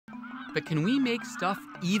But can we make stuff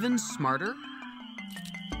even smarter?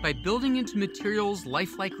 By building into materials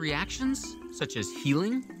lifelike reactions, such as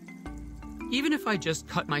healing? Even if I just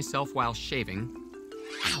cut myself while shaving,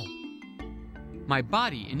 ow, my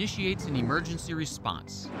body initiates an emergency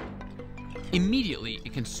response. Immediately,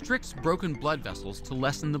 it constricts broken blood vessels to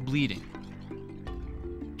lessen the bleeding.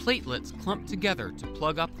 Platelets clump together to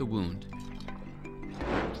plug up the wound.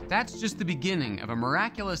 That's just the beginning of a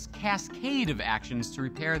miraculous cascade of actions to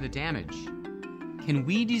repair the damage. Can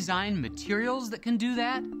we design materials that can do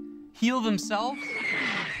that? Heal themselves?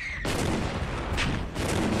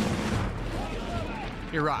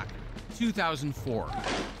 Iraq, 2004.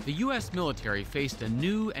 The U.S. military faced a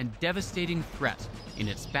new and devastating threat in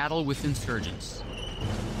its battle with insurgents.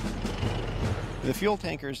 The fuel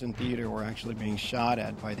tankers in theater were actually being shot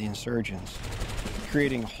at by the insurgents,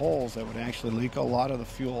 creating holes that would actually leak a lot of the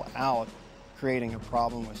fuel out, creating a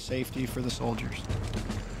problem with safety for the soldiers.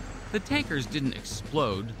 The tankers didn't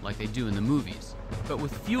explode like they do in the movies, but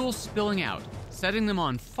with fuel spilling out, setting them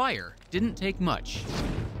on fire didn't take much.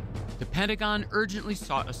 The Pentagon urgently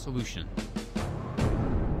sought a solution.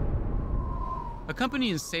 A company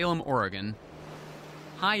in Salem, Oregon,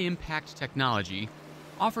 High Impact Technology,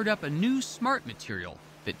 offered up a new smart material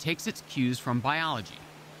that takes its cues from biology.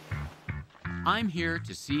 I'm here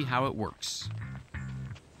to see how it works.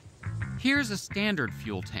 Here's a standard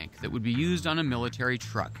fuel tank that would be used on a military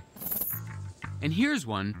truck. And here's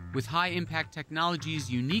one with High Impact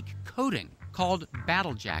Technology's unique coating called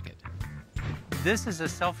Battle Jacket. This is a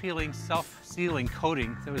self-healing, self-sealing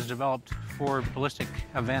coating that was developed for ballistic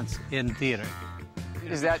events in theater.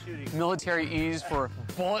 Is that military ease for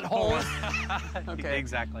bullet holes? Okay.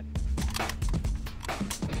 Exactly.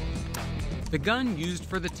 The gun used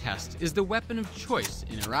for the test is the weapon of choice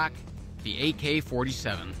in Iraq, the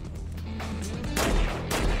AK-47.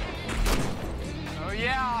 Oh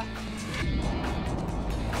yeah!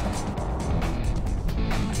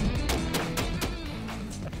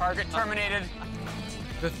 Target terminated.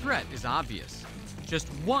 The threat is obvious. Just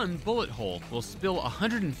one bullet hole will spill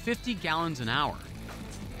 150 gallons an hour.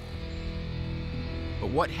 But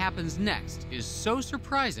what happens next is so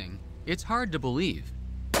surprising, it's hard to believe.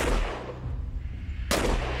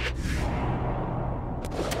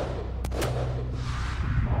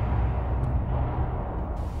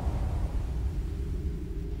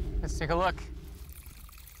 Let's take a look.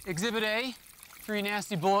 Exhibit A, 3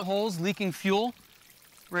 nasty bullet holes leaking fuel.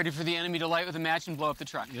 Ready for the enemy to light with a match and blow up the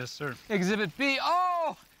truck. Yes, sir. Exhibit B,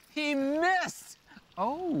 oh, he missed.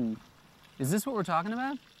 Oh, is this what we're talking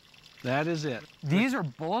about? That is it. These are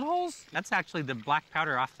bullet holes? That's actually the black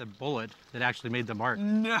powder off the bullet that actually made the mark.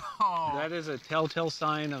 No. That is a telltale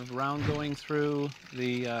sign of round going through.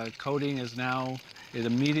 The coating is now, it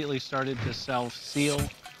immediately started to self-seal.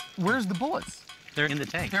 Where's the bullets? They're in the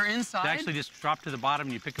tank. They're inside? They actually just drop to the bottom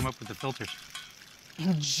and you pick them up with the filters.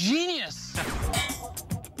 Ingenious.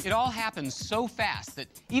 It all happens so fast that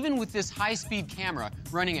even with this high-speed camera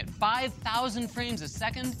running at 5,000 frames a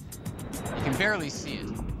second, you can barely see it.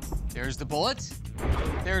 There's the bullet,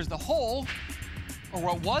 there's the hole, or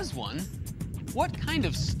what was one. What kind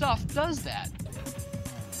of stuff does that?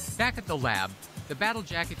 Back at the lab, the Battle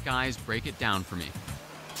Jacket guys break it down for me.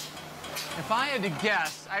 If I had to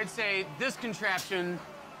guess, I'd say this contraption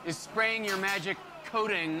is spraying your magic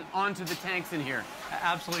coating onto the tanks in here.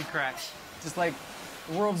 Absolutely correct. Just like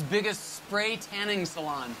the world's biggest spray tanning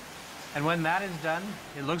salon. And when that is done,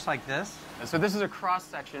 it looks like this. So this is a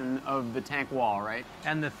cross-section of the tank wall, right?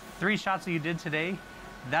 And the 3 shots that you did today,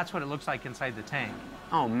 that's what it looks like inside the tank.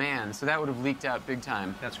 Oh man, so that would have leaked out big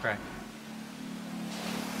time. That's correct.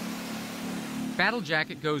 Battle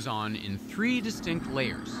Jacket goes on in 3 distinct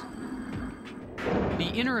layers.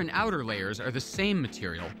 The inner and outer layers are the same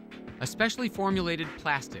material, a specially formulated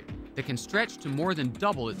plastic that can stretch to more than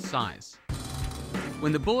double its size.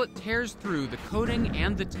 When the bullet tears through the coating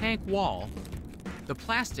and the tank wall, the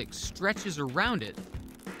plastic stretches around it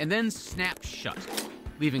and then snaps shut,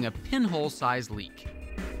 leaving a pinhole-sized leak.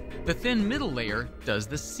 The thin middle layer does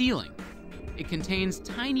the sealing. It contains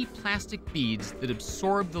tiny plastic beads that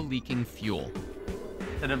absorb the leaking fuel.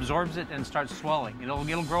 That absorbs it and starts swelling.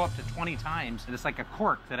 It'll grow up to 20 times, and it's like a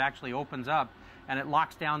cork that actually opens up and it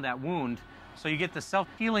locks down that wound. So you get the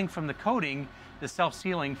self-healing from the coating, the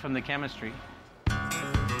self-sealing from the chemistry.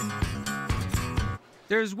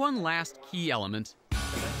 There's one last key element,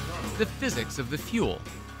 the physics of the fuel.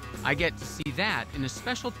 I get to see that in a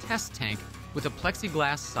special test tank with a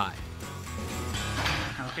plexiglass side.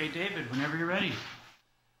 Okay, David, whenever you're ready.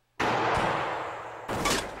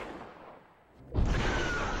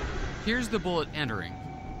 Here's the bullet entering.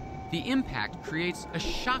 The impact creates a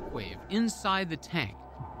shockwave inside the tank.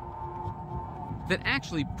 that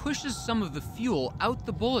actually pushes some of the fuel out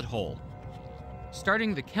the bullet hole,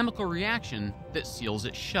 starting the chemical reaction that seals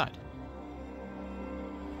it shut.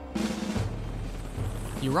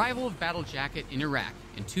 The arrival of Battle Jacket in Iraq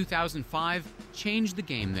in 2005 changed the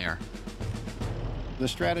game there. The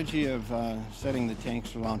strategy of setting the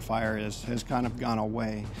tanks on fire has kind of gone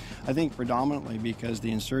away. I think predominantly because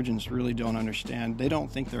the insurgents really don't understand. They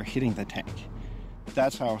don't think they're hitting the tank.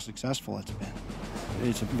 That's how successful it's been.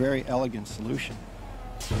 It's a very elegant solution.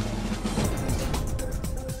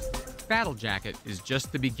 Battle Jacket is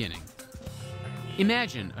just the beginning.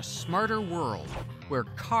 Imagine a smarter world where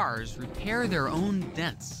cars repair their own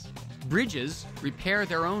dents, bridges repair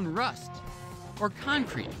their own rust, or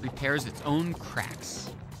concrete repairs its own cracks.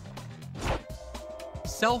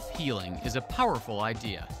 Self-healing is a powerful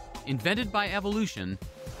idea, invented by evolution,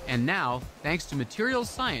 and now, thanks to materials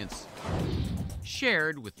science,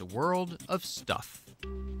 shared with the world of stuff.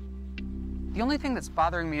 The only thing that's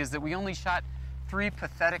bothering me is that we only shot 3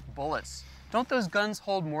 pathetic bullets. Don't those guns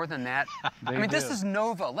hold more than that? I mean, this is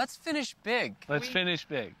Nova. Let's finish big. Let's finish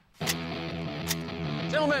big.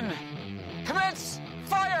 Gentlemen, commence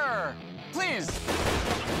fire! Please.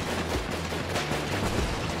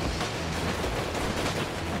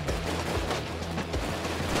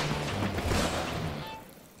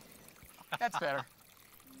 That's better.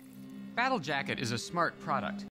 Battle Jacket is a smart product.